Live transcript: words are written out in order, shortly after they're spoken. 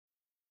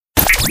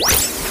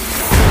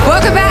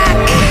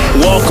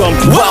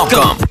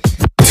Welcome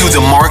to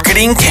the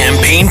Marketing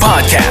Campaign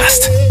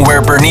Podcast,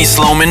 where Bernice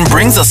Loman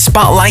brings a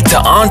spotlight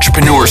to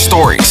entrepreneur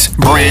stories,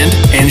 brand,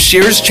 and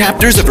shares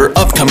chapters of her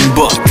upcoming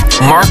book,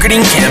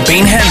 Marketing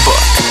Campaign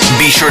Handbook.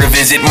 Be sure to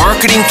visit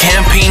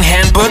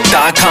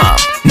marketingcampaignhandbook.com.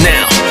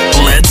 Now,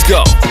 let's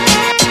go.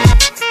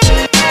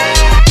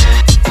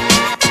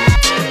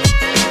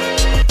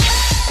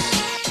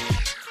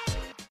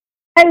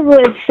 I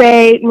would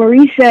say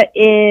Marisa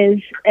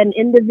is an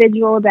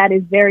individual that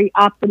is very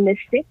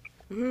optimistic,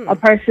 a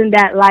person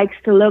that likes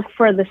to look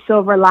for the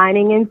silver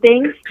lining in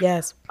things.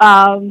 Yes.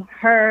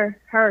 Her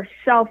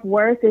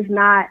self-worth is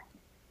not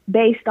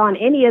based on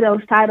any of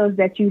those titles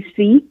that you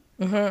see.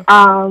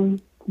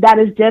 That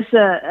is just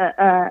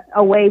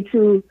a way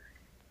to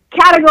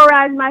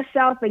categorize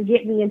myself and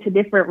get me into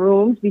different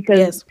rooms,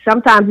 because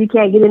sometimes you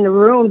can't get into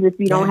rooms if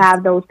you don't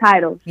have those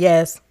titles.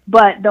 Yes.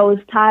 But those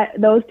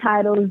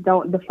titles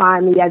don't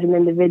define me as an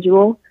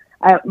individual.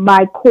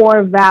 My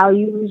core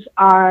values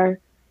are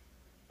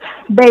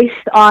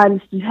based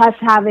on just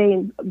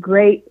having a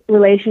great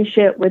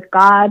relationship with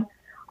God,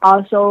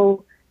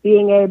 also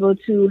being able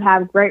to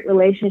have great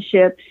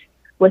relationships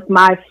with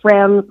my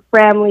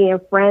family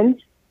and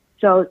friends.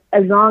 So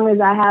as long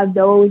as I have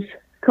those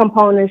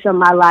components of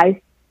my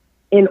life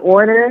in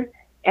order,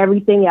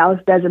 everything else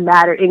doesn't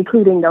matter,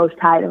 including those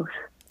titles.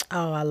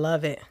 Oh, I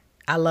love it.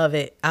 I love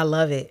it. I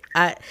love it.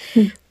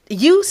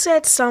 You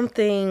said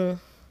something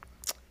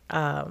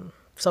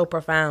so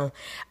profound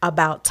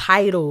about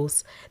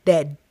titles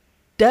that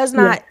does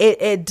not,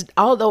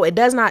 although it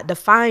does not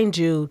define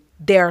you,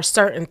 there are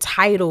certain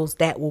titles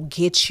that will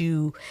get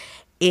you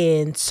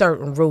in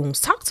certain rooms.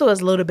 Talk to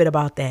us a little bit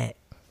about that.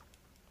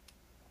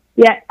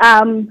 Yeah.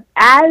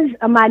 As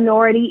a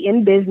minority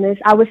in business,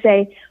 I would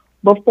say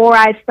before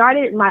I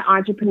started my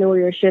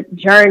entrepreneurship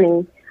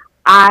journey,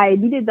 I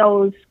needed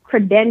those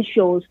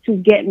credentials to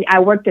get me. I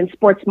worked in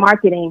sports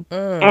marketing,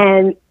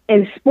 and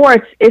in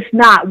sports, it's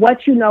not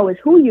what you know, it's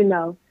who you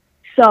know.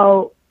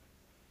 So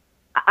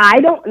I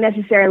don't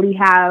necessarily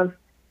have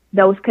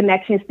those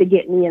connections to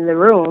get me in the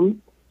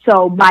room.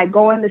 So by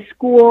going to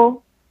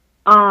school,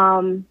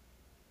 and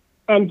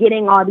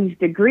getting all these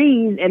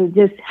degrees and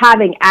just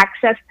having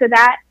access to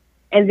that,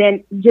 and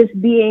then just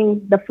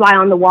being the fly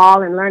on the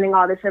wall and learning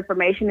all this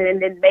information,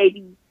 and then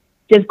maybe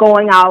just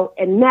going out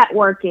and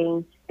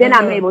networking, then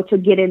I'm able to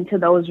get into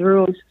those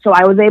rooms. So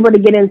I was able to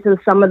get into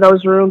some of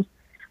those rooms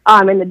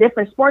in the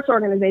different sports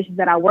organizations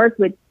that I worked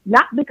with,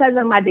 not because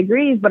of my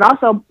degrees, but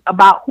also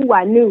about who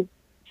I knew.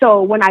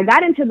 So when I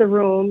got into the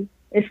room,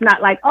 it's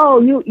not like,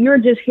 oh, you're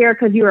just here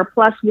because you're a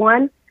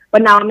 +1,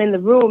 but now I'm in the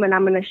room and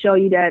I'm going to show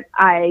you that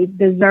I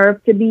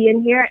deserve to be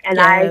in here, and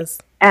I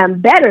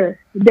am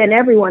better than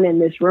everyone in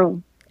this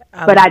room.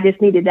 But I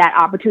just needed that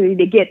opportunity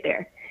to get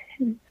there.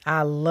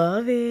 I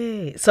love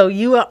it. So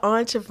you are an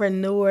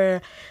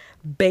entrepreneur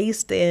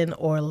based in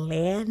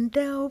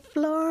Orlando,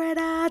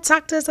 Florida.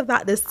 Talk to us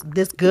about this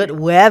good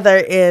weather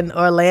in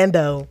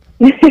Orlando.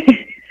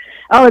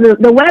 Oh,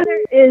 the weather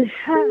is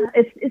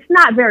it's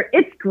not very,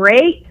 it's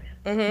great,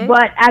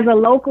 but as a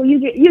local, you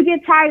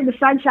get tired of the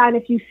sunshine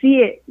if you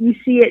see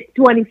it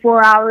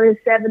 24 hours,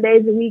 7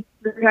 days a week,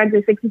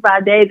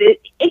 365 days.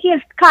 It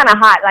gets kind of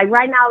hot. Like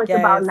right now, it's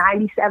about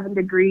 97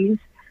 degrees.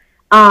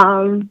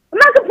 I'm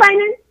not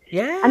complaining.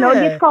 Yeah, I know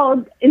it gets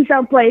cold in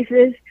some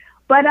places,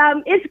 but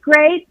it's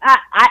great.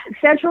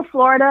 Central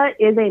Florida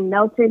is a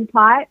melting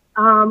pot.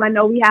 I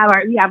know we have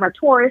our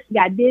tourists. We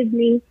got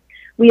Disney.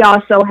 We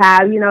also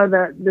have,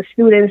 the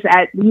students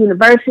at the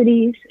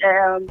universities.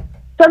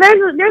 So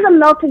there's a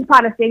melting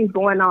pot of things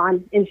going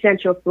on in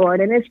Central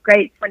Florida, and it's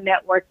great for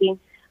networking.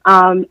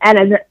 And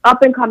as an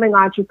up-and-coming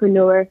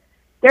entrepreneur,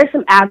 there's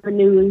some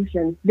avenues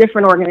and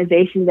different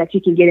organizations that you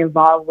can get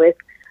involved with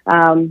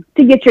to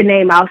get your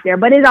name out there.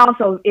 But it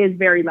also is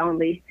very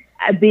lonely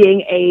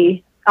being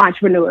a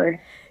entrepreneur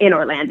in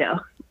Orlando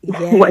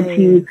once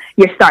you're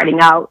starting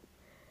out.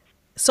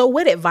 So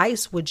what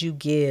advice would you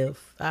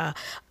give?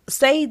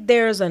 Say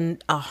there's a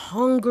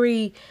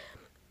hungry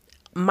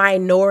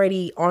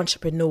minority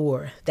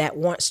entrepreneur that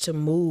wants to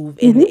move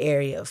in the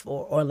area of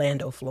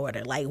Orlando,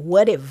 Florida. Like,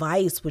 what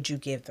advice would you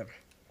give them?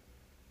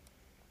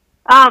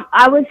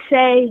 I would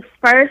say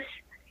first,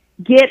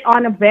 get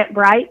on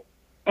Eventbrite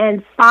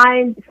and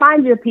find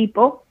your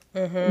people.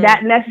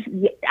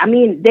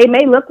 They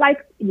may look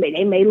like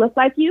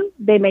you,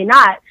 they may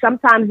not.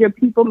 Sometimes your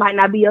people might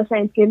not be your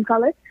same skin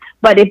color,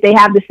 but if they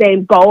have the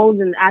same goals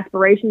and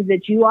aspirations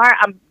that you are,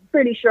 I'm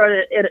pretty sure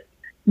that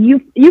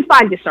you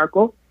find your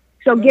circle.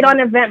 So get on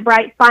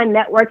Eventbrite, find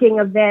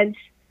networking events,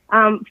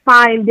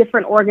 find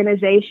different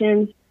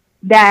organizations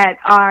that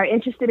are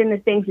interested in the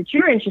things that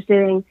you're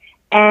interested in.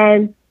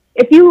 And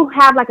if you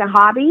have like a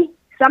hobby,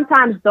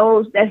 sometimes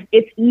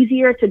it's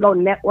easier to go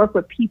network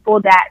with people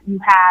that you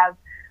have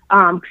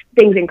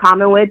things in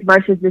common with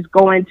versus just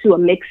going to a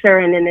mixer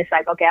and then it's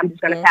like, okay, I'm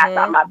just going to pass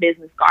out my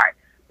business card.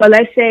 But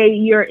let's say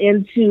you're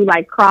into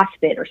like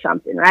CrossFit or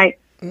something, right?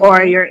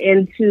 Or you're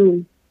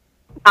into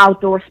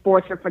outdoor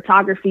sports or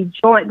photography.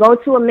 Go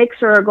to a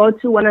mixer or go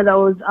to one of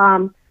those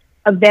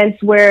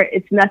events where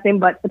it's nothing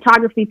but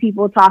photography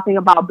people talking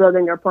about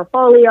building their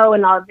portfolio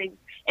and all the things.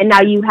 And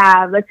now you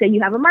have, let's say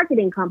you have a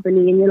marketing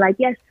company and you're like,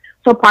 yes,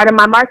 so part of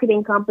my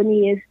marketing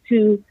company is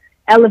to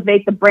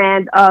elevate the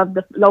brand of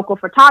the local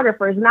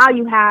photographers. Now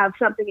you have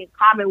something in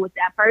common with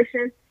that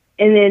person.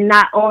 And then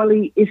not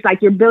only, it's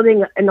like you're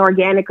building an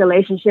organic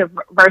relationship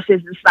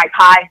versus it's like,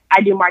 hi,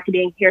 I do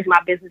marketing. Here's my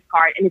business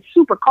card. And it's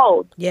super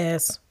cold.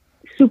 Yes.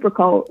 Super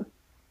cold.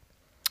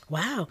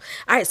 Wow.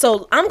 All right.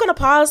 So I'm going to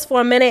pause for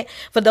a minute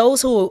for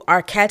those who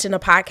are catching the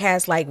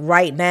podcast like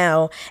right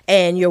now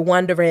and you're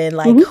wondering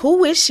like,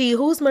 who is she?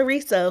 Who's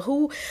Marisa?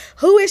 Who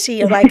is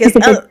she? Like, it's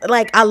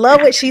like, I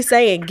love what she's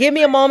saying. Give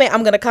me a moment.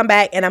 I'm going to come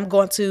back and I'm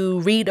going to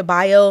read the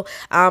bio,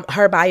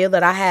 her bio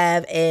that I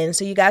have. And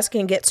so you guys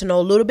can get to know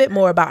a little bit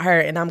more about her.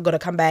 And I'm going to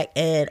come back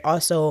and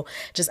also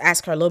just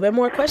ask her a little bit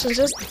more questions.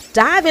 Just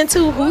dive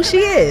into who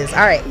she is. All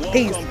right.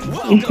 Peace.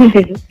 Welcome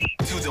to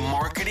the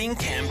Marketing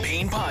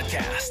Campaign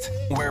Podcast,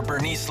 where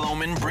Bernice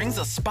Loman brings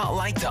a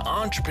spotlight to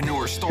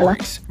entrepreneur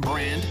stories,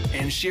 brand,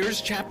 and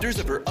shares chapters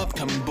of her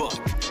upcoming book,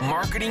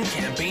 Marketing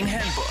Campaign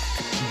Handbook.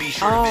 Be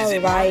sure to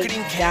visit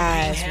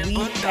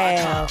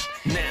marketingcampaignhandbook.com.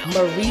 Now,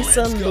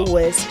 Marisa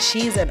Lewis,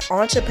 she's an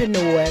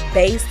entrepreneur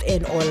based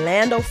in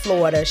Orlando,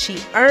 Florida. She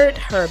earned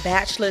her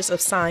Bachelor's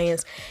of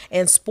Science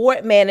in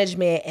Sport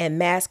Management and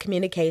Mass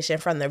Communication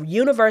from the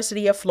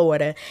University of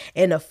Florida.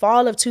 In the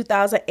fall of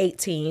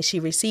 2018, she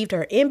received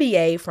her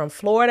MBA from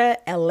Florida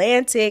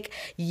Atlantic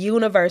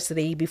University.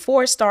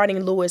 Before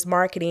starting Lewis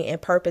Marketing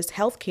and Purpose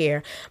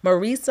Healthcare,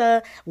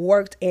 Marisa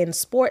worked in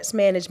sports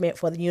management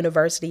for the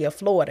University of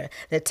Florida,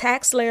 the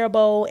TaxSlayer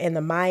Bowl, and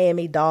the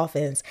Miami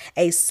Dolphins.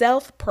 A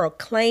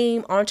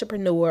self-proclaimed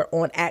entrepreneur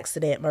on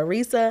accident,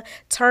 Marisa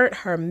turned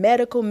her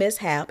medical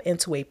mishap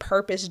into a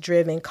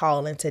purpose-driven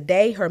calling.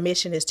 Today, her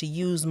mission is to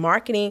use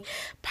marketing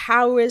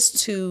powers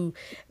to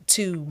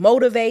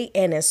motivate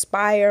and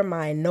inspire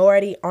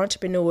minority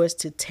entrepreneurs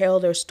to tell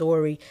their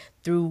story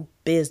through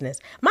business.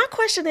 My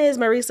question is,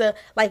 Marisa,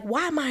 like,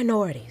 why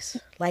minorities?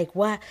 Like,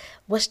 how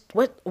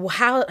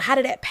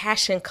did that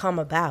passion come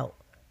about?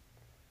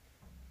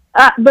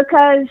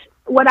 Because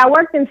when I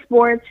worked in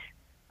sports,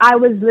 I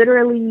was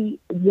literally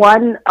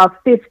one of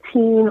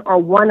 15 or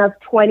one of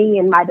 20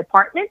 in my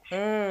department.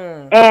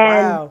 And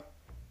wow.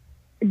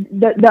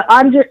 the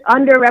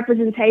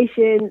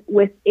underrepresentation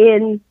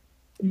within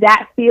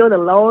that field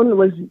alone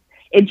was,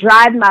 it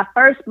drive my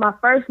first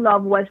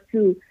love was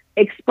to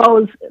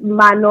expose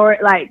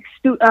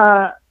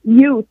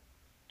youth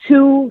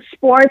to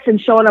sports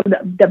and showing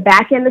them the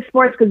back end of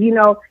sports, because you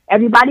know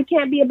everybody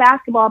can't be a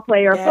basketball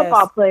player or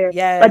football player,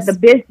 but the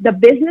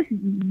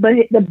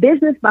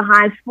business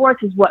behind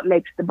sports is what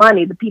makes the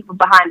money. The people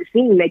behind the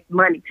scenes make the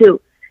money too.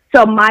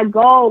 So my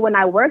goal when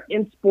I worked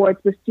in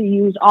sports was to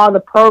use all the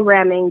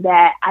programming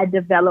that I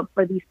developed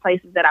for these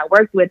places that I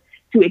worked with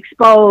to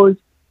expose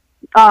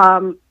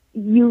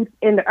youth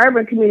in the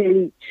urban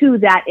community to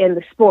that in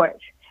the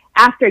sports.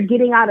 After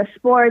getting out of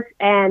sports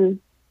and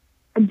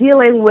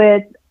dealing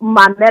with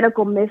my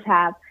medical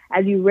mishap,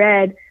 as you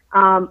read,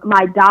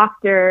 my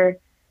doctor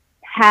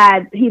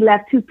he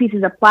left 2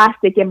 pieces of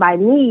plastic in my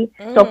knee,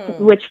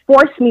 which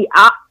forced me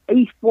out.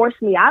 He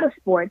forced me out of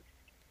sports,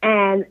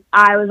 and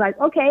I was like,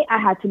 okay, I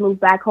had to move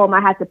back home. I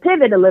had to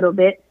pivot a little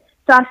bit.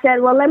 So I said,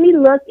 well, let me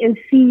look and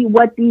see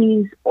what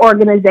these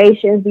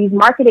organizations, these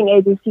marketing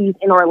agencies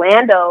in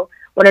Orlando,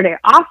 what are they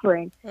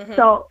offering?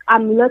 So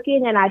I'm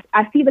looking and I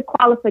see the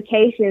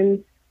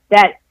qualifications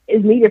that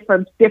is needed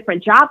for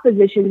different job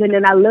positions. And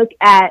then I look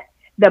at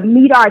the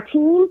Meet Our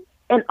Team,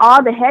 and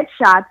all the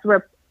headshots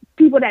were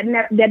people that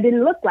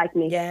didn't look like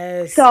me.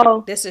 Yes.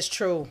 So this is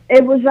true.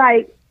 It was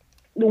like,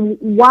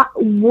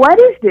 what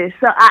is this?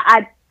 So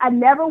I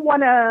never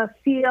want to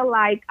feel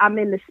like I'm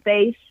in the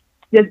space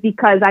just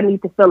because I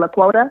need to fill a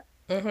quota.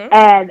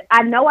 And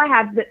I know I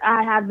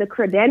have the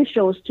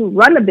credentials to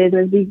run a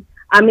business.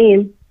 I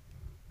mean,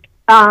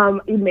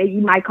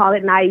 you might call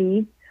it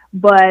naive,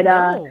 but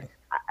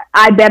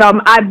I bet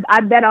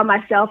on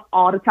myself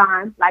all the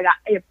time. Like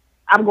if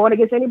I'm going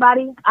against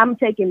anybody, I'm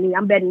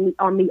betting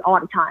on me all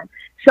the time.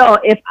 So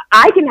if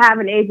I can have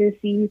an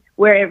agency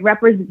where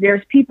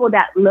there's people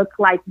that look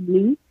like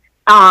me,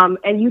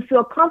 and you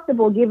feel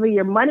comfortable giving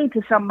your money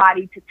to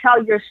somebody to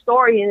tell your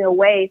story in a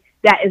way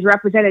that is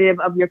representative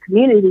of your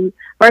community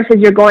versus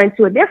you're going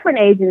to a different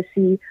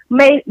agency, you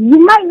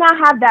might not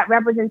have that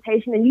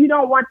representation, and you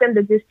don't want them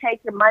to just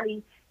take your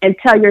money and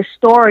tell your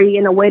story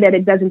in a way that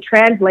it doesn't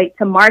translate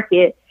to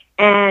market.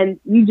 And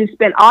you just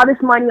spent all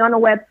this money on a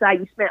website,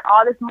 you spent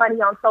all this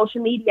money on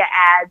social media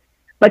ads,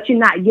 but you're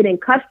not getting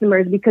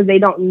customers because they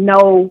don't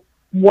know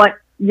what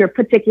your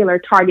particular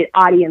target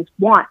audience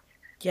wants.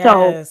 Yes.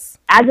 So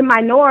as a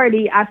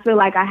minority, I feel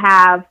like I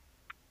have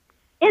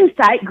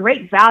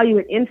great value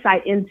and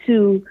insight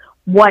into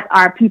what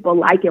our people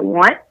like and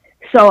want.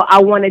 So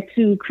I wanted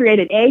to create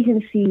an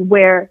agency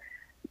where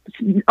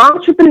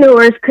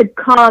entrepreneurs could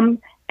come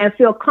and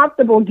feel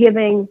comfortable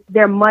giving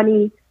their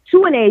money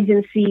to an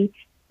agency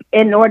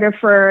in order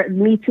for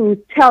me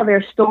to tell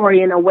their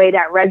story in a way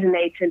that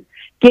resonates and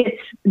gets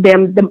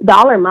them the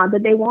dollar amount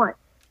that they want.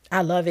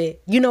 I love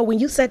it. You know, when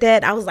you said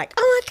that, I was like,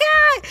 oh my God.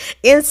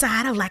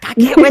 Inside, I'm like, I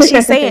get what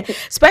she's saying.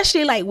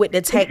 Especially like with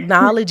the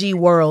technology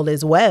world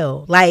as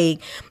well.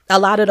 Like a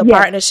lot of the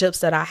partnerships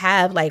that I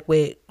have, like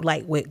with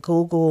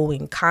Google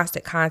and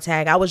Constant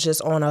Contact. I was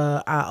just on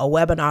a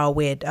webinar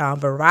with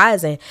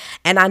Verizon,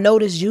 and I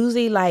noticed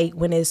usually like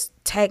when it's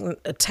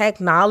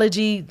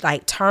technology,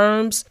 like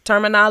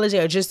terminology,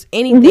 or just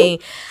anything,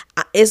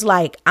 it's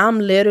like I'm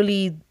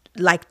literally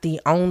like the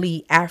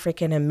only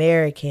African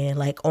American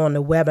like on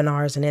the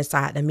webinars and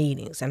inside the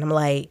meetings, and I'm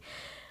like,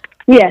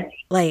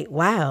 like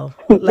wow,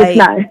 like it's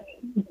not,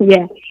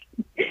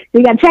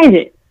 you got to change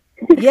it.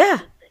 Yeah.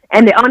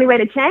 And the only way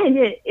to change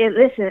it is,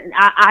 listen,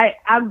 I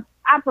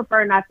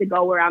prefer not to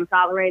go where I'm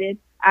tolerated.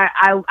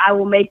 I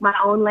will make my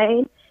own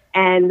lane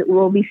and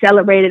will be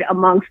celebrated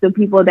amongst the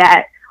people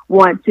that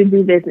want to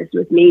do business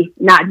with me,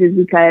 not just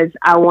because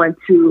I want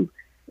to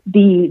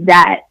be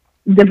that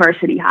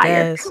diversity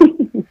hire. Yes.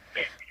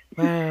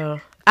 Wow.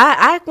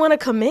 I want to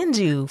commend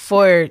you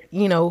for,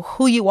 you know,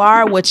 who you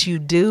are, what you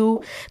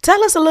do.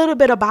 Tell us a little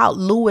bit about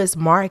Lewis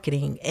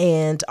Marketing.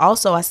 And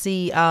also I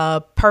see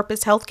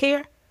Purpose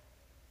Healthcare.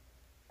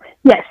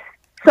 Yes.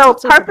 So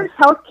Purpose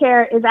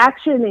Healthcare is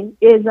actually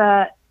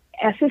a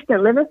assisted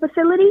living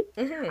facility.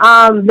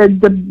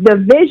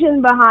 The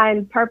vision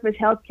behind Purpose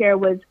Healthcare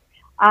was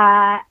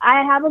I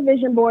have a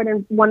vision board,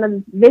 and one of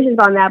the visions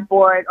on that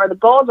board, or the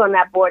goals on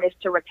that board, is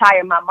to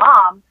retire my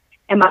mom.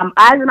 And as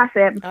I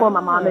said before,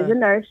 my mom is a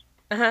nurse,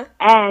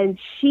 and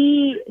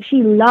she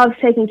loves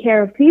taking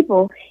care of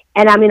people.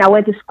 And I mean, I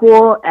went to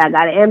school, I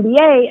got an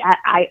MBA,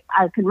 I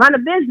could run a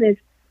business,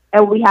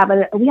 and we have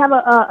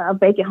a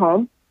vacant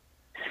home.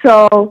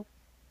 So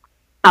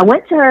I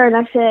went to her and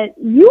I said,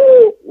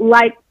 you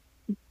like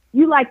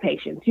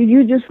patients.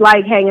 You just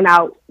like hanging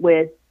out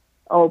with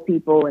old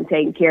people and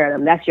taking care of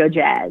them. That's your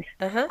jazz.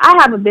 I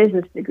have a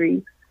business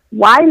degree.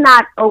 Why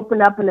not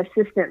open up an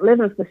assisted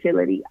living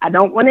facility? I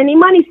don't want any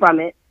money from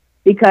it,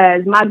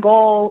 because my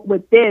goal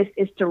with this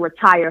is to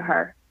retire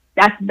her.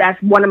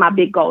 That's one of my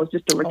big goals,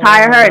 just to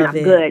retire her, and I'm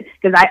good.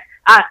 Because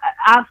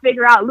I'll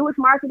figure out Lewis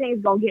Marketing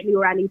is gonna get me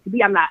where I need to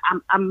be. I'm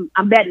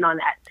betting on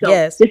that. So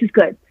this is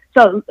good.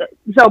 So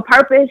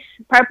Purpose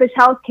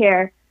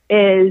Healthcare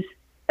is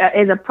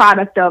a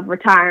product of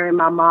retiring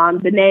my mom.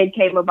 The name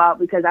came about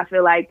because I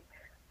feel like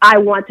I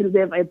want to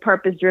live a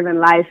purpose-driven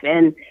life.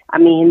 And I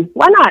mean,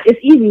 why not? It's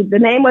easy. The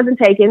name wasn't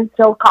taken,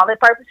 so call it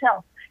Purpose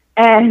Health.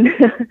 And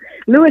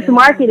Lewis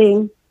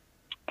Marketing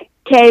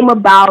came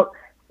about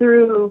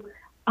through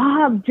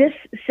just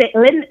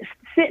sitting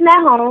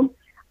at home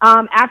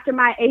after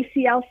my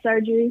ACL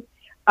surgery.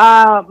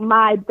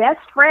 My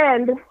best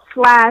friend /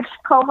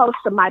 co-host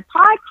of my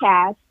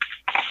podcast,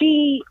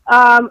 she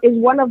is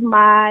one of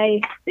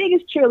my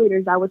biggest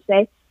cheerleaders, I would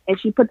say. And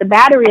she put the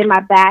battery in my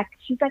back.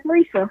 She's like,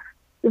 Marisa,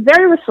 you're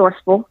very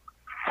resourceful.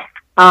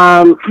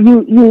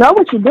 You know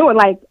what you're doing.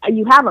 Like,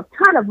 you have a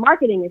ton of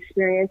marketing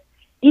experience,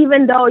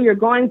 even though you're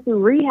going through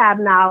rehab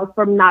now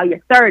from your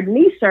third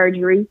knee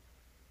surgery.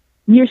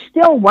 You're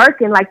still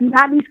working. Like, you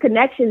have these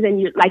connections, and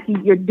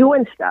you're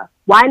doing stuff.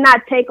 Why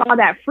not take all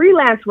that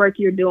freelance work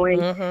you're doing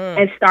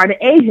and start an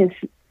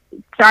agency?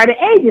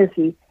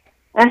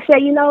 And I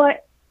said, you know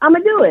what? I'm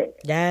gonna do it.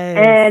 Yes.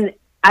 And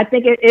I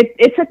think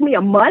it took me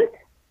a month,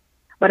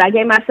 but I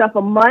gave myself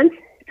a month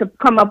to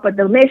come up with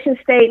the mission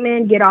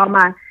statement, get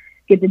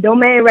the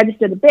domain,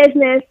 register the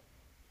business,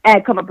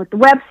 and come up with the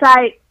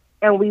website.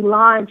 And we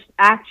launched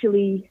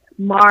actually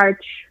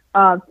March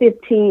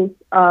 15th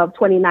of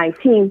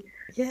 2019.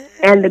 Yes.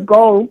 And the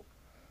goal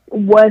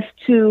was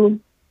to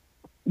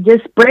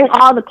just bring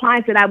all the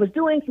clients that I was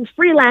doing through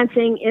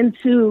freelancing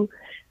into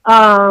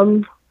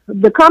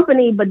the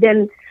company. But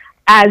then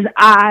as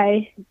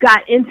I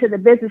got into the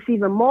business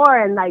even more,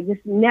 and like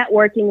just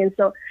networking, and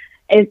so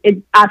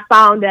I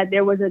found that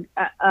there was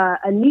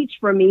a niche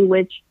for me,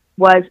 which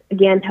was,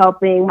 again,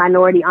 helping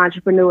minority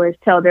entrepreneurs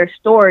tell their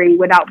story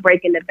without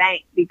breaking the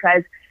bank,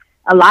 because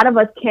a lot of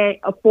us can't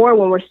afford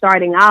when we're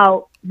starting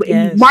out.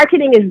 Yes.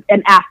 Marketing is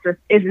an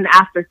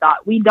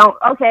afterthought. We don't,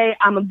 I'm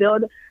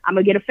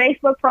gonna get a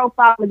Facebook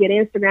profile, I'm gonna get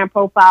an Instagram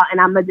profile, and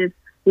I'm gonna just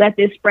let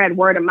this spread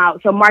word of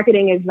mouth. So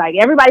marketing is like,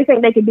 everybody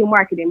think they can do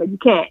marketing, but you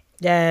can't.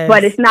 Yes.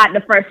 But it's not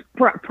the first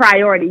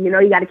priority. You know,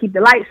 you got to keep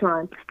the lights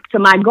on. So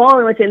my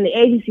goal within the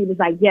agency was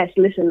like, yes,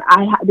 listen,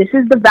 this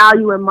is the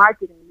value in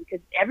marketing, because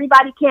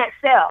everybody can't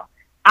sell.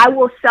 I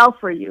will sell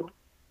for you.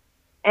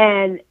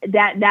 And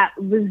that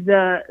was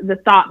the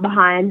thought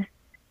behind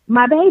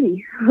my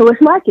baby, Lewis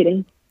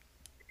Marketing.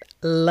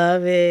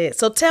 Love it.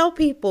 So tell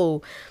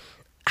people,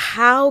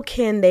 how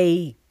can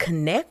they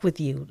connect with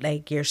you?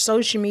 Like your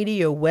social media,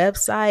 your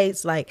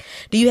websites, like,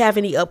 do you have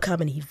any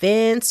upcoming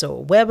events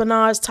or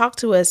webinars? Talk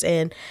to us,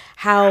 and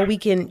how we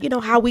can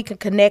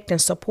connect and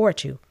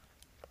support you.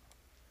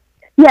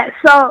 Yeah,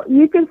 so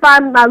you can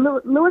find my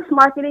Lewis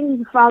Marketing. You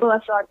can follow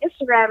us on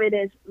Instagram. It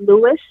is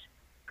Lewis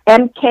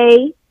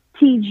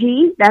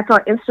MKTG. That's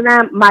on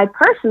Instagram. My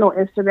personal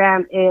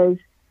Instagram is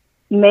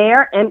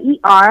MER,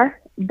 MER.LEW.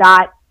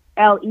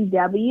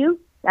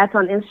 That's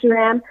on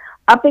Instagram.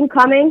 up and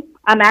coming.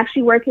 I'm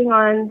actually working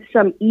on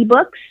some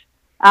ebooks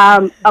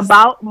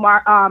about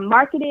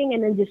marketing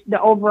and then just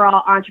the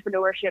overall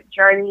entrepreneurship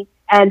journey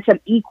and some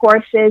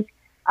e-courses.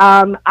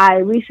 I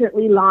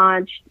recently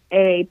launched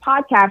a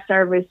podcast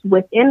service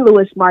within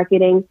Lewis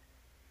Marketing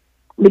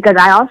because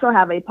I also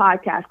have a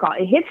podcast called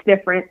It Hits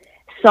Different.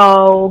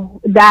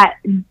 So that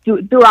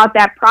throughout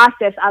that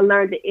process, I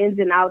learned the ins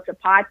and outs of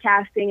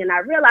podcasting, and I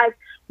realized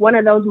one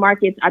of those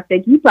markets, I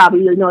think you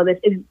probably know this,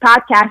 is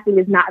podcasting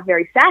is not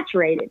very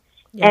saturated.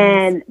 Yes.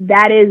 And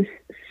that is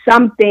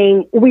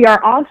something we are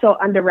also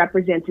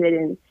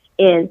underrepresented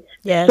in.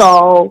 Yes.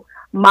 So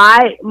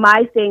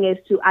my thing is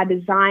I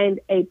designed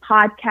a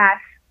podcast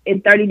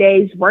in 30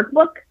 days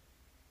workbook.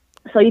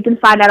 So you can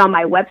find that on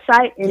my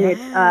website, and yes.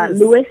 It's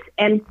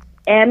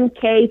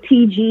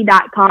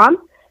lewismktg.com.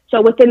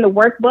 So within the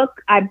workbook,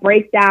 I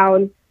break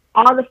down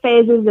all the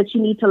phases that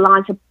you need to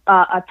launch a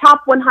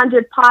top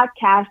 100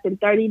 podcast in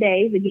 30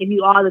 days. I give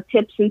you all the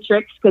tips and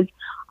tricks because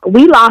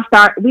we launched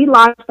our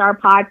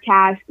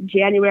podcast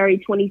January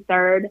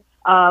 23rd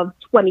of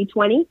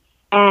 2020.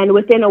 And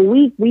within a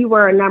week, we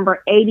were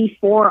number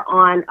 84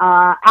 on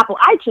Apple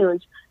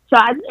iTunes. So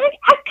I kind of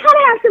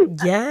have a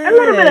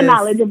little bit of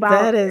knowledge about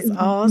that is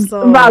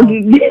awesome about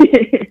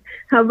getting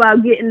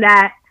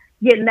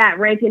that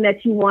ranking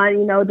that you want.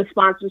 You know, the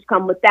sponsors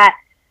come with that.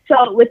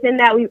 So within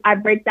that, I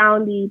break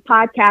down the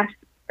podcast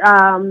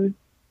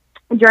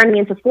journey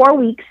into 4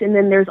 weeks, and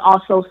then there's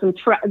also some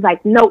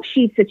like note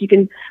sheets that you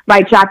can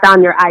jot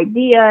down your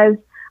ideas.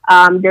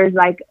 There's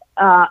like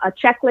a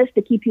checklist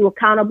to keep you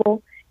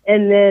accountable,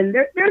 and then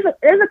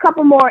there's a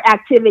couple more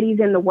activities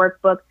in the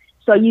workbook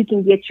so you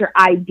can get your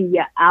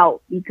idea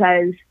out.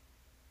 Because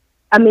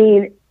I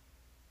mean,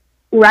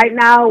 right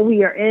now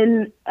we are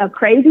in a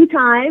crazy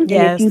time.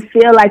 Yes. And if you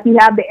feel like you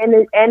have the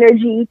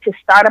energy to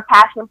start a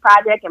passion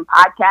project, and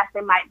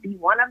podcasting might be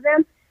one of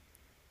them,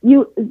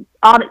 you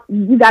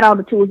got all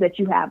the tools that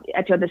you have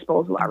at your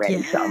disposal already.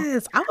 Yes. So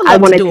I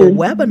wanted to do a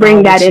webinar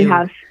bring that in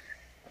house.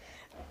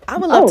 I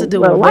would love to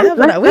do a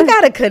webinar. We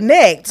gotta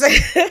connect.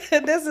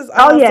 This is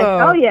awesome.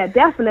 Oh yeah,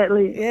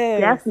 definitely.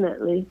 Yes.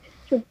 Definitely.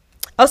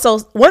 Oh, so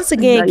once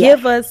again,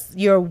 give us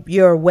your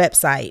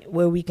website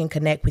where we can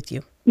connect with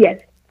you. Yes.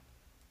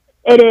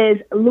 It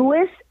is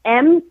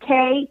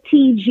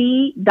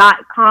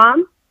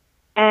lewismktg.com.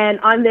 And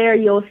on there,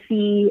 you'll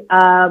see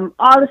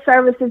all the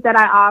services that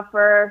I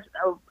offer.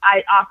 So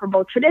I offer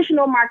both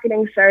traditional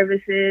marketing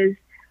services,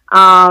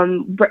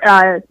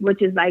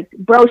 which is like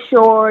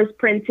brochures,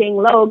 printing,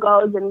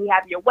 logos, and we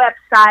have your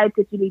website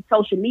if you need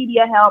social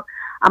media help.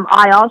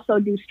 I also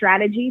do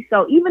strategy.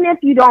 So even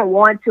if you don't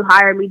want to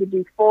hire me to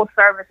do full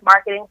service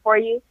marketing for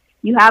you,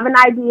 you have an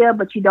idea,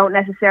 but you don't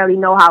necessarily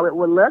know how it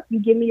would look. You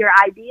give me your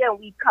idea, and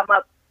we come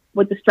up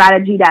with the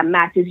strategy that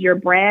matches your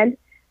brand.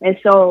 And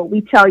so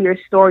we tell your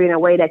story in a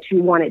way that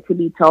you want it to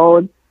be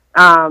told.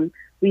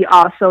 We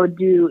also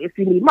do, if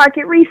you need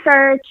market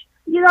research,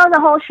 the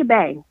whole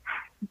shebang.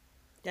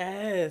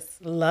 Yes,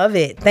 love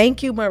it.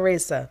 Thank you,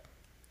 Marissa.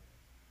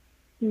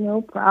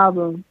 No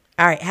problem.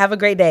 All right, have a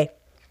great day.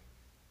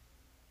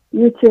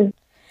 You too.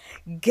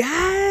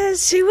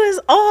 Guys, she was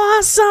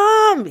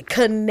awesome.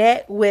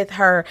 Connect with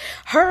her.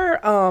 Her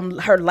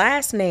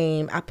last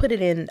name, I put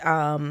it in,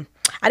 I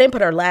didn't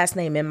put her last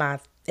name in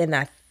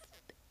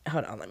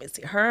hold on, let me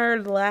see.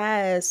 Her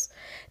last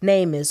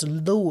name is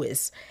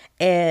Lewis,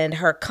 and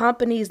her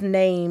company's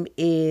name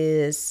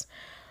is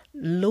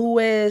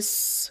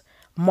Lewis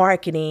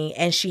Marketing,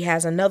 and she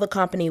has another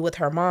company with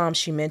her mom.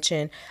 She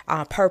mentioned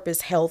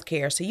Purpose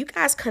Healthcare. So you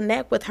guys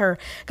connect with her.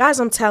 Guys,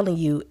 I'm telling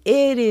you,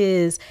 it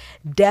is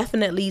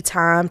definitely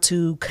time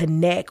to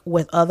connect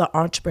with other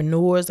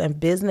entrepreneurs and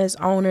business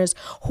owners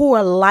who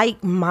are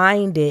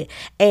like-minded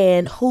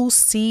and who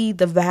see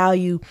the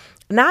value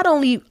not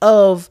only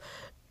of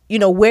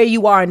where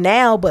you are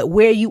now, but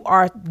where you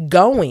are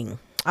going.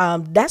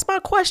 That's my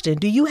question.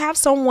 Do you have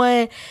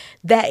someone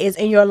that is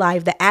in your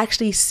life that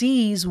actually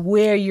sees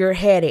where you're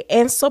headed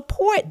and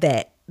support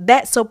that?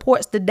 That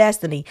supports the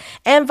destiny,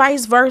 and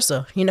vice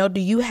versa. Do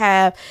you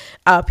have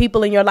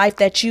people in your life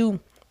that you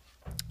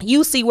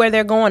see where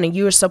they're going and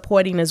you're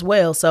supporting as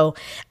well? So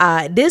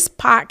this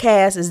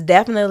podcast is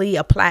definitely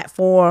a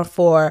platform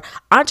for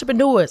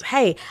entrepreneurs.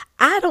 Hey,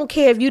 I don't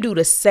care if you do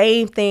the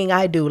same thing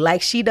I do,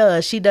 like she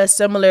does. She does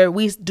similar.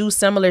 We do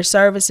similar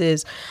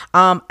services.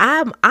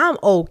 I'm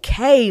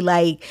okay.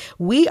 Like,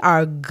 we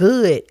are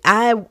good.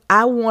 I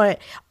want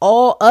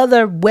all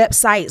other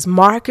websites,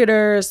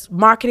 marketers,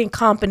 marketing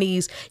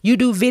companies. You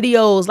do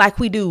videos like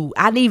we do.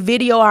 I need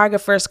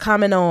videographers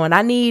coming on.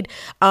 I need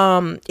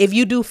if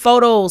you do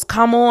photos,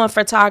 come on,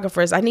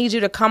 photographers. I need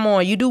you to come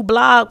on. You do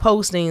blog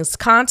postings,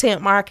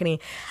 content marketing.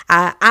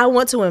 I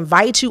want to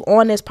invite you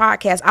on this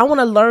podcast. I want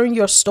to learn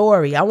your story.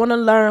 story. I want to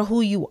learn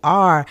who you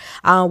are.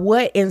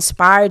 What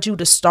inspired you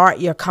to start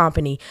your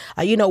company?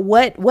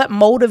 What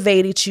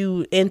motivated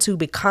you into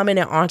becoming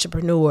an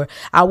entrepreneur?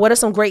 What are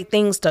some great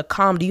things to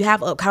come? Do you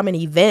have upcoming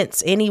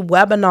events, any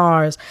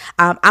webinars?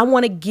 I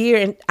want to gear,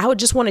 and I would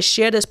just want to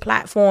share this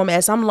platform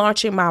as I'm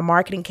launching my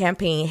marketing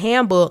campaign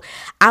handbook.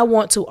 I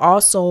want to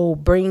also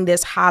bring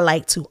this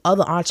highlight to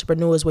other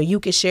entrepreneurs where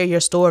you can share your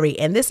story.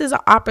 And this is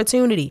an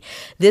opportunity.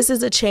 This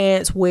is a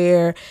chance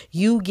where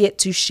you get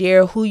to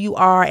share who you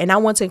are. And I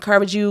want to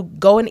encourage you,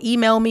 go and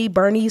email me,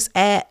 Bernice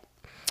at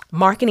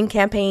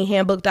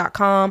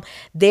marketingcampaignhandbook.com.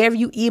 There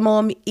you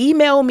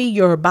email me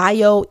your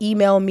bio,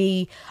 email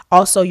me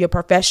also your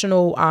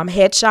professional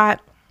headshot.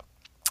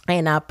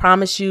 And I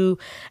promise you,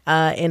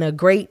 in a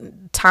great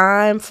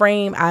time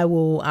frame, I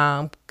will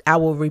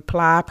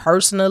reply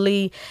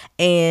personally,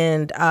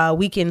 and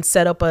we can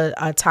set up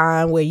a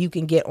time where you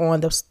can get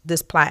on this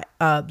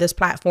platform, this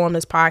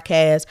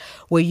podcast,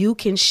 where you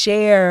can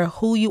share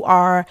who you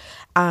are,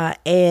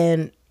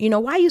 and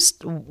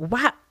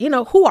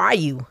who are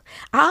you?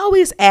 I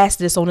always ask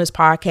this on this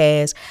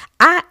podcast.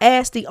 I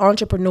ask the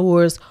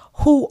entrepreneurs,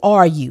 who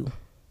are you?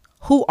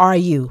 Who are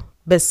you?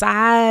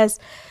 Besides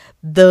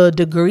the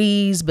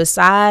degrees,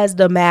 besides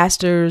the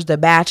masters, the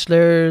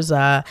bachelors,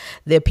 the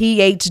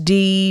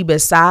PhD,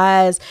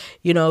 besides,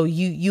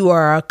 you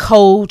are a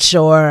coach,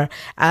 or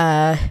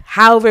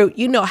however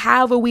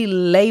we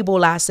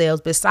label ourselves,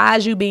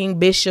 besides you being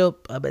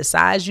bishop, or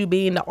besides you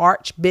being the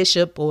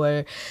archbishop,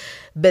 or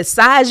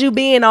besides you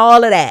being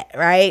all of that,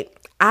 right?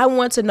 I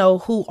want to know,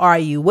 who are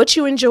you? What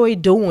you enjoy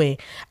doing?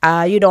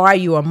 Are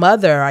you a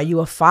mother? Are you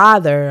a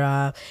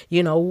father?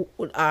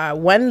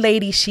 One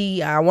lady,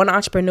 one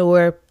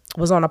entrepreneur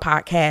was on a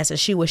podcast, and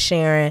she was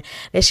sharing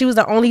that she was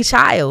the only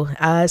child.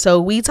 So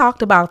we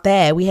talked about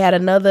that. We had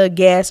another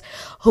guest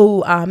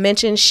who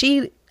mentioned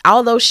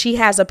although she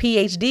has a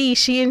PhD,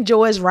 she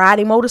enjoys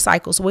riding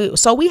motorcycles.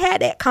 So we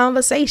had that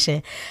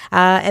conversation.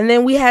 And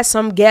then we had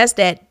some guests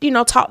that,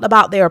 talked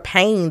about their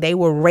pain. They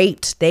were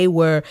raped. They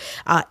were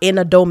in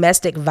a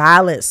domestic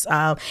violence.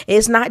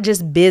 It's not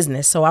just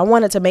business. So I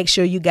wanted to make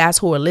sure you guys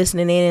who are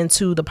listening in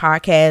to the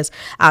podcast,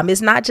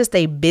 it's not just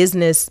a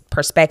business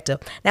perspective.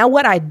 Now,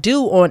 what I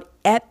do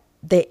at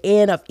the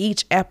end of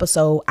each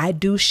episode, I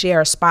do share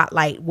a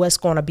spotlight, what's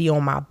going to be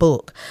on my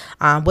book,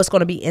 what's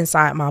going to be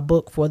inside my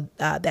book for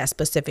that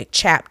specific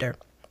chapter.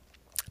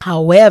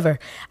 However,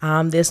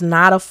 there's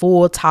not a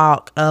full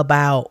talk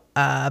about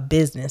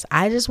business.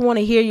 I just want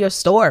to hear your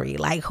story.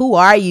 Like, who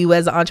are you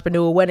as an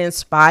entrepreneur? What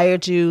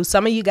inspired you?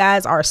 Some of you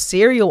guys are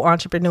serial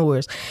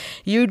entrepreneurs.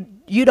 You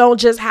don't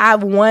just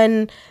have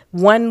one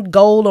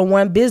goal or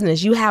one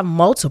business. You have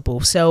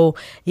multiple. So,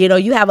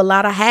 you have a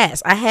lot of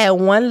hats. I had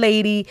one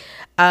lady,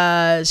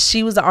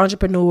 she was an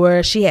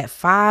entrepreneur. She had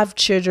 5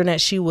 children that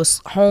she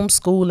was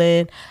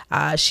homeschooling.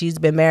 She's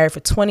been married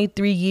for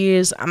 23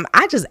 years.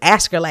 I just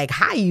asked her, like,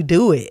 how you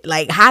do it?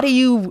 Like, how?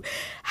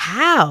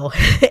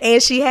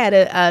 And she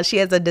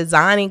has a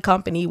designing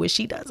company where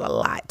she does a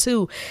lot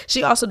too.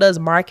 She also does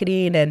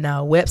marketing and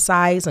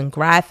websites and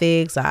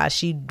graphics.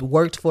 She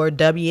worked for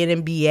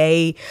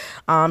WNBA.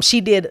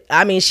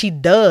 She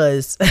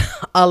does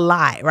a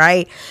lot,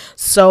 right?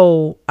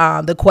 So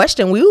the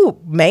question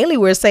we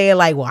were saying,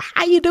 like, well,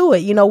 how you do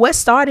it? What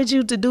started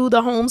you to do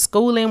the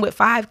homeschooling with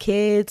 5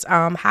 kids?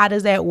 How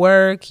does that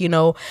work?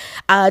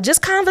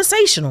 Just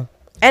conversational.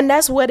 And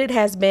that's what it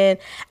has been.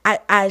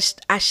 I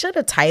should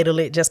have titled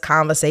it just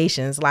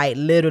Conversations, like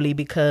literally,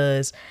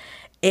 because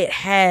it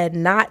had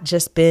not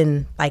just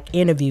been like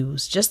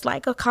interviews, just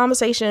like a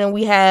conversation, and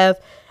we have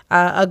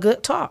a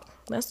good talk.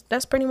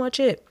 That's pretty much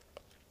it.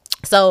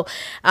 So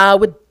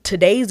with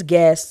today's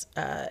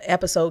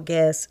episode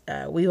guest,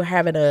 we were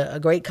having a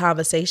great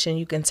conversation.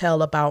 You can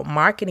tell about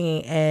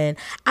marketing. And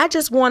I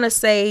just want to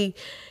say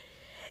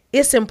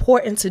it's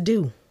important to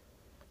do.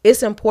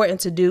 It's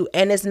important to do.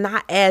 And it's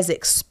not as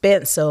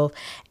expensive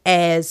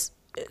as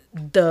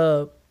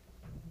it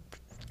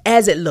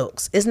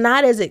looks. It's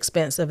not as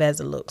expensive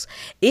as it looks.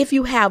 If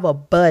you have a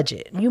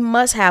budget, you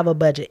must have a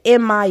budget.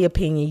 In my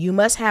opinion, you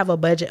must have a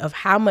budget of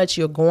how much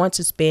you're going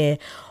to spend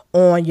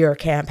on your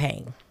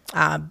campaign.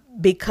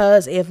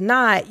 Because if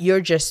not, you're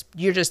just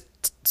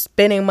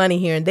spending money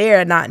here and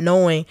there, not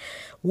knowing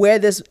where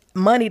this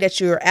money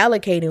that you're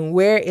allocating,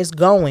 where it's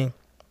going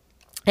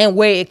and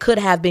where it could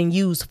have been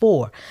used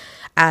for.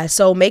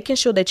 So making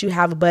sure that you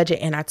have a budget,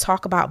 and I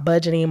talk about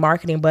budgeting,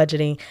 marketing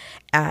budgeting,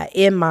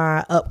 in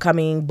my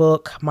upcoming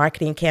book,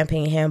 Marketing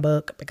Campaign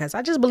Handbook, because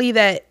I just believe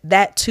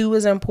that too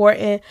is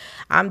important.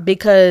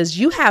 Because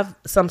you have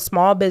some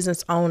small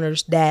business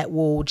owners that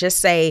will just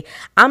say,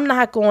 I'm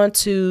not going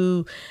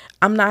to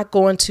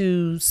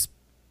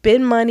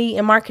spend money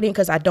in marketing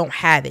because I don't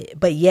have it,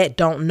 but yet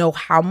don't know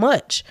how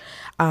much,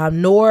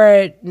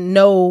 nor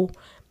know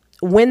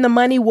when the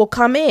money will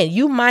come in.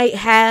 You might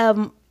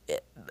have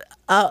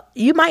an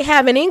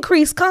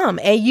increase come,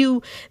 and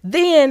you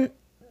then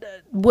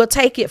will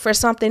take it for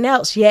something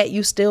else, yet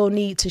you still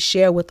need to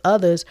share with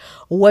others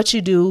what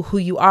you do, who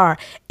you are.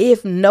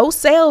 If no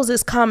sales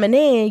is coming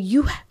in,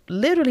 you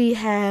literally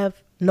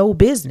have no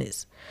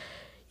business.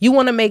 You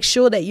want to make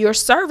sure that you're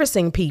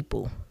servicing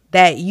people,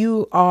 that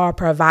you are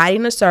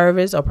providing a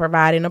service or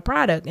providing a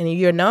product. And if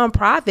you're a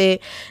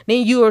nonprofit,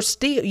 then you're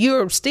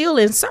still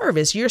in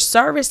service. You're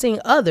servicing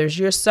others.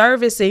 You're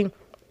servicing,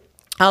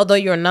 although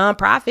you're a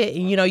nonprofit,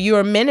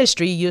 you're a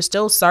ministry, you're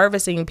still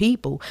servicing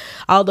people.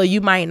 Although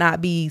you might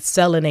not be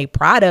selling a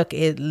product,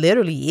 it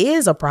literally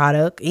is a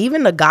product.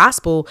 Even the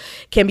gospel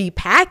can be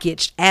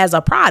packaged as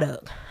a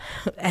product.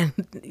 And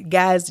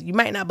guys, you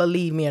might not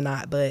believe me or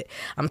not, but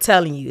I'm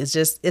telling you,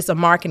 it's a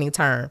marketing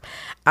term.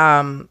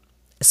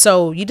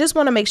 So you just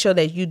want to make sure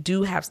that you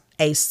do have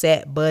a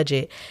set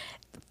budget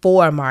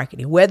for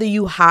marketing, whether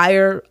you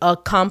hire a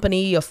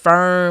company, a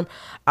firm,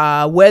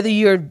 whether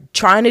you're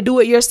trying to do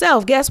it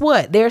yourself. Guess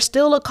what? There's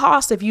still a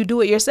cost if you do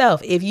it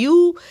yourself. If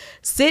you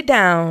sit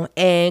down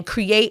and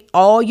create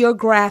all your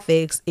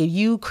graphics, if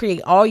you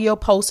create all your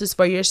posts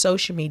for your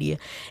social media,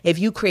 if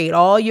you create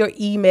all your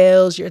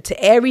emails,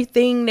 to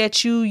everything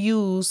that you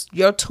use,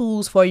 your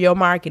tools for your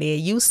marketing,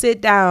 you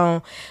sit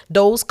down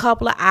those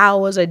couple of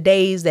hours or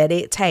days that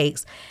it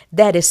takes,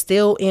 that is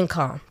still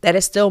income. That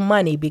is still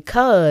money,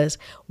 because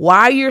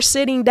while you're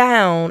sitting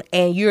down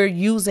and you're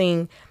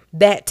using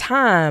that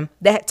time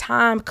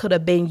could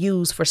have been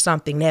used for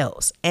something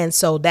else. And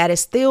so that is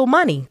still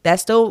money.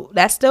 That's still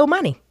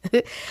money.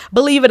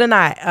 Believe it or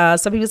not.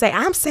 Some people say,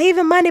 I'm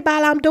saving money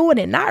while I'm doing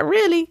it. Not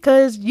really,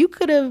 because you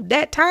could have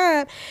been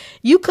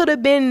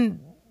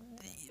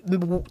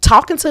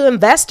talking to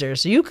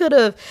investors. You could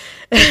have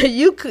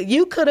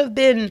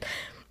been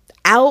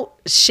out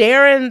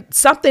sharing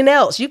something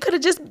else. You could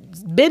have just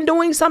been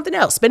doing something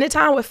else, spending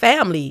time with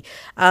family.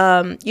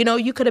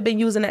 You could have been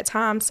using that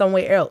time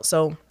somewhere else.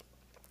 So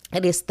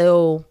it is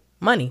still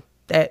money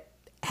that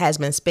has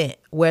been spent,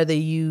 whether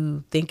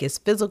you think it's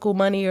physical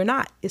money or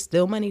not. It's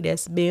still money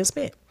that's being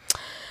spent.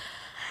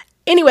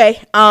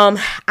 Anyway, I'm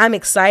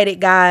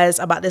excited, guys,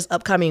 about this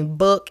upcoming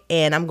book,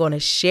 and I'm going to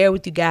share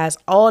with you guys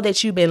all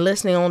that you've been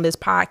listening on this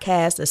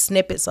podcast, the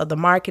snippets of the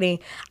marketing.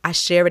 I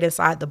share it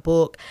inside the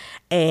book,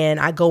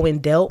 and I go in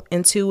depth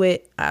into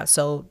it.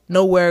 So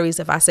no worries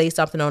if I say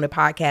something on the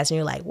podcast and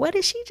you're like, what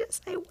did she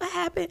just say? What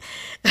happened?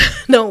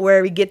 Don't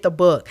worry, get the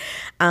book.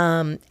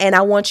 And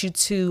I want you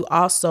to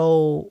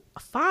also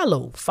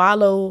follow,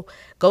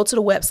 go to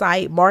the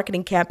website,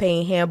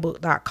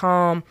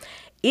 marketingcampaignhandbook.com.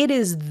 It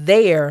is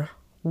there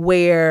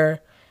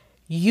where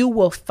you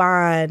will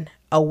find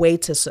a way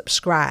to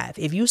subscribe.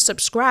 If you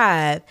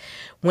subscribe,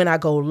 when I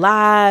go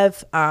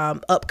live,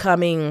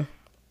 upcoming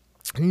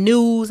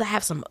news, I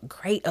have some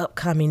great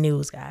upcoming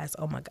news, guys.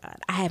 Oh my God,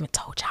 I haven't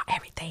told y'all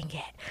everything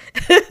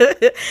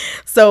yet.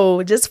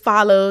 So just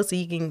follow so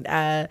you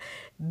can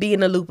be in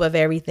the loop of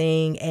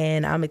everything.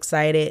 And I'm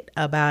excited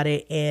about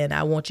it. And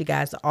I want you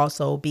guys to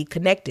also be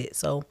connected.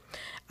 So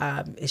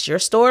it's your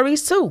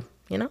stories too.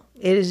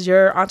 It is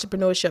your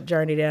entrepreneurship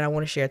journey that I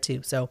want to share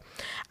too. So, all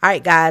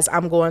right, guys,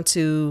 I'm going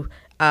to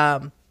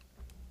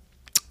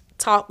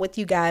talk with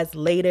you guys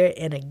later.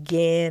 And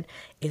again,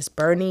 it's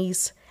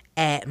Bernice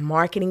at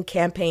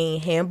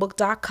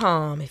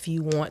marketingcampaignhandbook.com if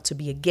you want to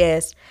be a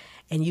guest.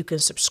 And you can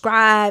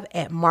subscribe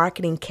at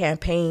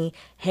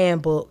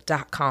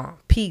marketingcampaignhandbook.com.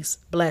 Peace,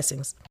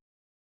 blessings.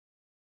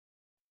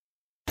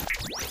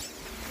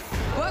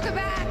 Welcome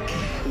back.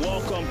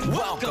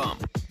 Welcome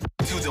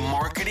to the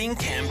Marketing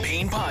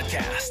Campaign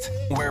Podcast,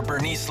 where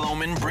Bernice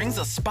Loman brings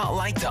a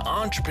spotlight to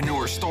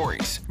entrepreneur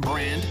stories,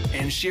 brand,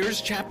 and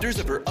shares chapters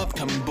of her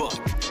upcoming book,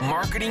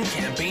 Marketing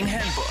Campaign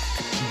Handbook.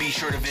 Be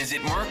sure to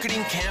visit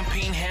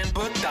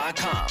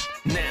marketingcampaignhandbook.com.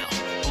 Now,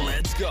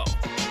 let's go.